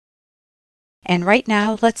And right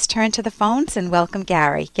now, let's turn to the phones and welcome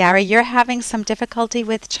Gary. Gary, you're having some difficulty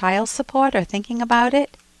with child support or thinking about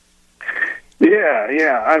it?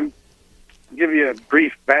 Yeah. I'll give you a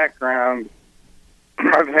brief background.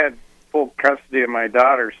 I've had full custody of my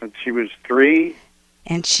daughter since she was 3.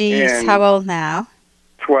 And she's how old now?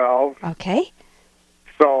 12. Okay.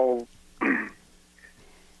 So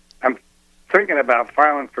I'm thinking about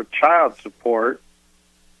filing for child support,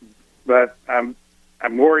 but I'm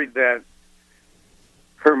worried that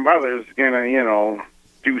her mother's gonna,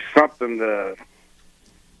 do something to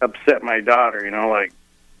upset my daughter, like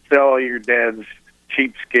sell your dad's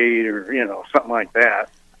cheapskate or something like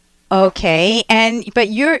that. Okay, but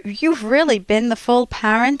you've really been the full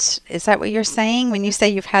parent. Is that what you're saying when you say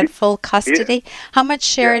you've had full custody? Yeah. How much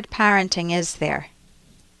shared parenting is there?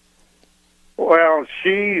 Well,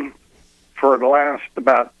 she, for the last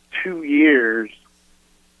about 2 years,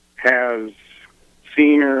 has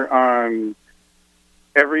seen her on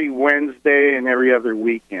every Wednesday and every other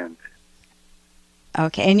weekend.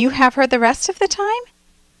 Okay, and you have her the rest of the time?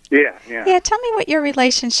 Yeah. Yeah, tell me what your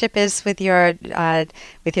relationship is with your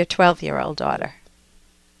 12-year-old daughter.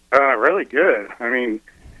 Really good. I mean,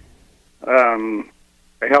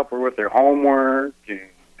 I help her with her homework,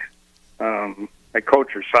 and I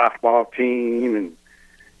coach her softball team, and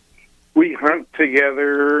we hunt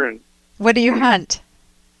together. And what do you hunt?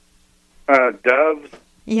 Doves.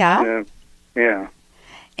 Yeah. Yeah.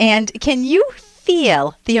 And can you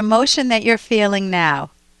feel the emotion that you're feeling now?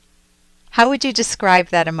 How would you describe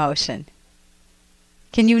that emotion?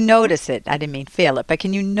 Can you notice it? I didn't mean feel it, but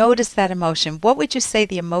can you notice that emotion? What would you say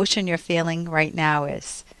the emotion you're feeling right now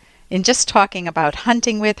is? In just talking about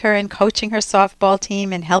hunting with her and coaching her softball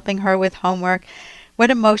team and helping her with homework, what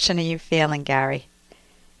emotion are you feeling, Gary?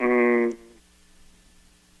 Kind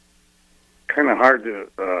of hard to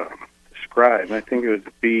describe. I think it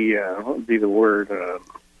would be what would be the word?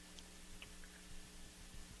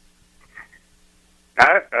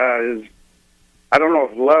 I don't know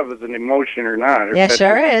if love is an emotion or not. Yeah,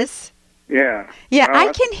 sure is. Yeah. Yeah,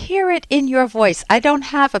 I can hear it in your voice. I don't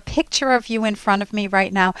have a picture of you in front of me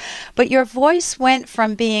right now, but your voice went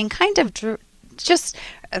from being kind of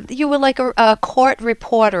you were like a court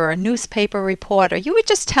reporter or a newspaper reporter. You were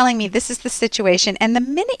just telling me this is the situation. And the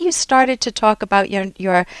minute you started to talk about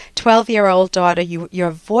your 12-year-old daughter, your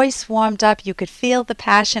voice warmed up. You could feel the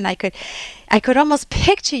passion. I could almost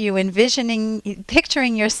picture you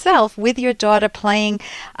picturing yourself with your daughter playing,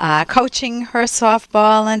 coaching her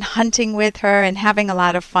softball and hunting with her and having a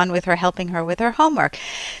lot of fun with her, helping her with her homework.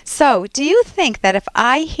 So do you think that if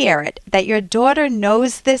I hear it, that your daughter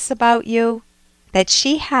knows this about you? That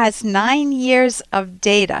she has 9 years of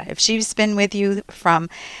data, if she's been with you from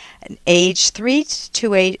age 3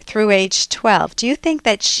 through age 12, do you think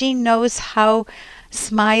that she knows how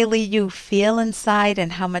smiley you feel inside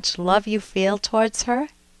and how much love you feel towards her?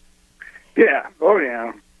 Yeah. Oh,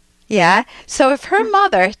 yeah. Yeah. So if her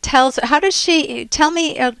mother tells her, how does she, tell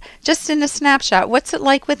me just in a snapshot, what's it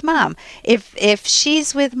like with mom? If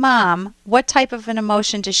she's with mom, what type of an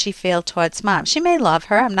emotion does she feel towards mom? She may love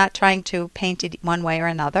her. I'm not trying to paint it one way or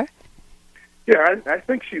another. Yeah, I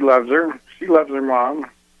think she loves her. She loves her mom.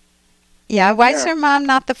 Yeah. Why is her mom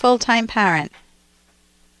not the full-time parent?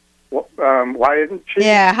 Well, why isn't she?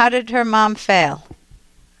 Yeah. How did her mom fail?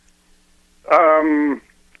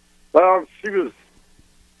 Well, she was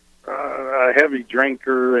a heavy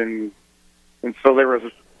drinker, and so there was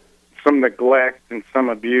some neglect and some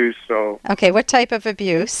abuse. So okay, what type of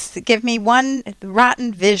abuse? Give me one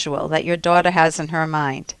rotten visual that your daughter has in her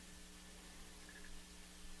mind.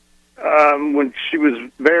 When she was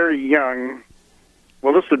very young,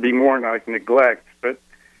 well, this would be more like neglect, but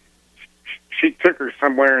she took her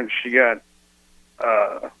somewhere and she got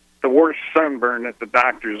the worst sunburn that the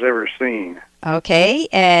doctor's ever seen. Okay,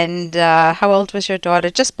 and how old was your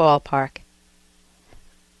daughter? Just ballpark.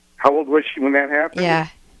 How old was she when that happened? Yeah.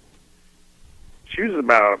 She was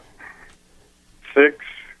about 6.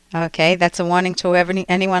 Okay, that's a warning to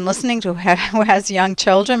anyone listening who has young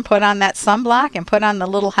children. Put on that sunblock and put on the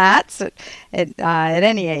little hats at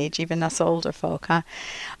any age, even us older folk, huh?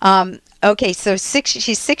 Okay, so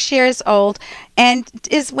she's 6 years old, and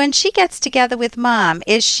when she gets together with mom,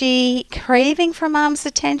 is she craving for mom's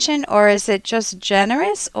attention, or is it just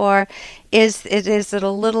generous, or is it a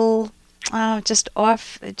little just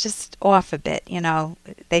off a bit?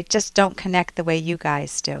 They just don't connect the way you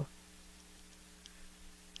guys do.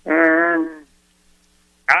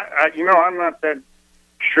 I'm not that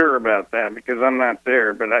sure about that because I'm not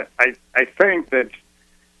there, but I think that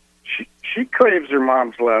she craves her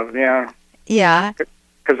mom's love, yeah. Yeah.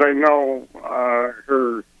 Because I know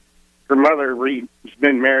her mother has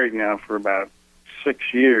been married now for about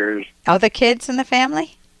 6 years. Other kids in the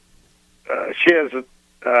family? She has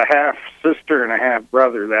a half sister and a half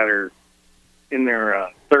brother that are in their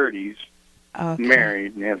 30s, Okay.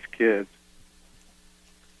 married and has kids,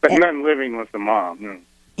 but none living with the mom. No.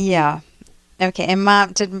 Yeah. Okay. And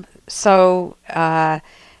mom did so.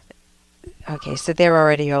 Okay, so they're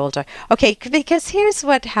already older. Okay, because here's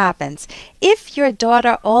what happens. If your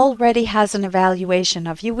daughter already has an evaluation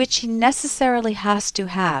of you, which she necessarily has to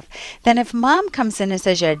have, then if mom comes in and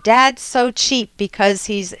says, your dad's so cheap because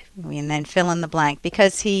and then fill in the blank,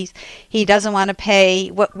 because he doesn't want to pay,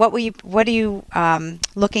 what are you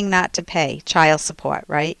looking not to pay? Child support,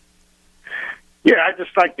 right? Yeah, I'd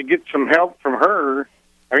just like to get some help from her.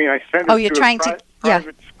 I mean, I sent her you're to trying a to,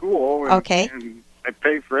 private school. And, okay. And I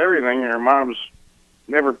pay for everything, and her mom's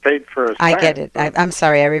never paid for a cent. I get it. I'm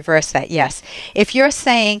sorry, I reversed that. Yes. If you're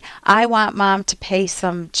saying, I want mom to pay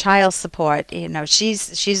some child support,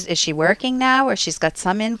 is she working now, or she's got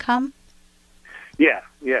some income? Yeah.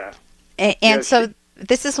 And so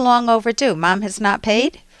this is long overdue. Mom has not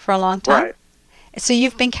paid for a long time? Right. So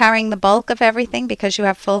you've been carrying the bulk of everything because you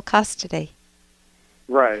have full custody.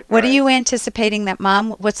 Right. What are you anticipating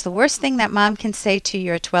what's the worst thing that mom can say to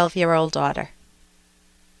your 12-year-old daughter?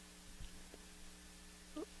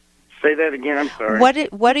 Say that again, I'm sorry.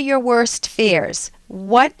 What are your worst fears?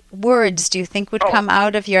 What words do you think would come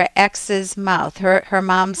out of your ex's mouth, her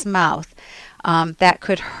mom's mouth, that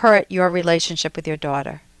could hurt your relationship with your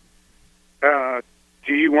daughter? Do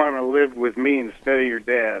you want to live with me instead of your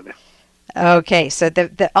dad? Okay, so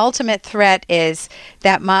the ultimate threat is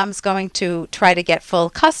that mom's going to try to get full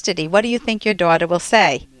custody. What do you think your daughter will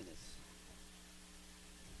say?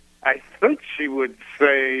 I think she would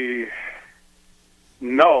say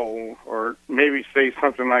no, or maybe say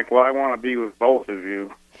something like, well, I want to be with both of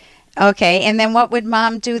you. Okay, and then what would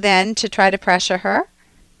mom do then to try to pressure her?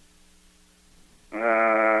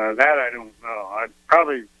 That I don't know. I'd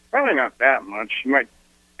probably not that much. She might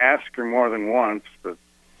ask her more than once, but...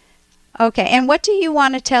 Okay, and what do you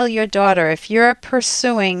want to tell your daughter if you're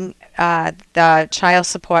pursuing the child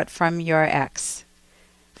support from your ex,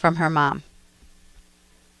 from her mom?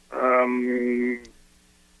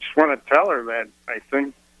 Just want to tell her that I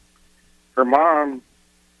think her mom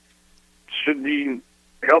should be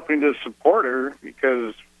helping to support her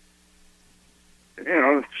because,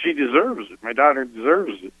 she deserves it. My daughter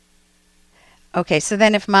deserves it. Okay, so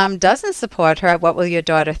then if mom doesn't support her, what will your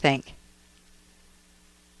daughter think?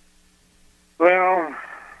 Well,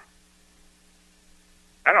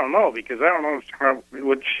 I don't know, because I don't know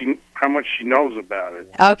how much she knows about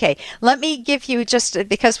it. Okay, let me give you, just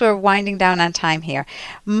because we're winding down on time here,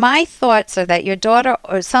 my thoughts are that your daughter,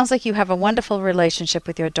 or it sounds like you have a wonderful relationship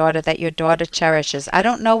with your daughter that your daughter cherishes. I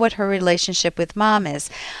don't know what her relationship with mom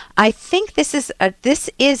is. I think this is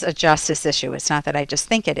a justice issue. It's not that I just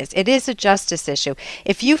think it is. It is a justice issue.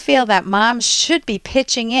 If you feel that mom should be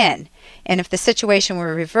pitching in, and if the situation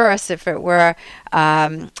were reversed, if it were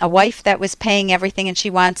a wife that was paying everything and she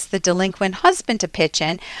wants the delinquent husband to pitch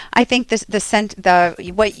in, I think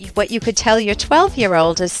what you could tell your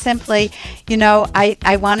 12-year-old is simply,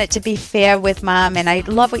 I want it to be fair with mom, and I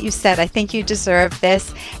love what you said. I think you deserve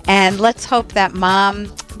this, and let's hope that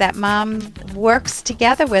mom works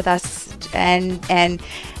together with us, and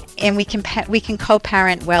we can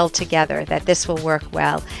co-parent well together. That this will work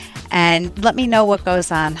well. And let me know what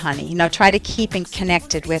goes on, honey. Try to keep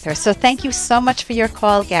connected with her. So thank you so much for your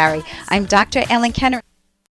call, Gary. I'm Dr. Ellen Kenner.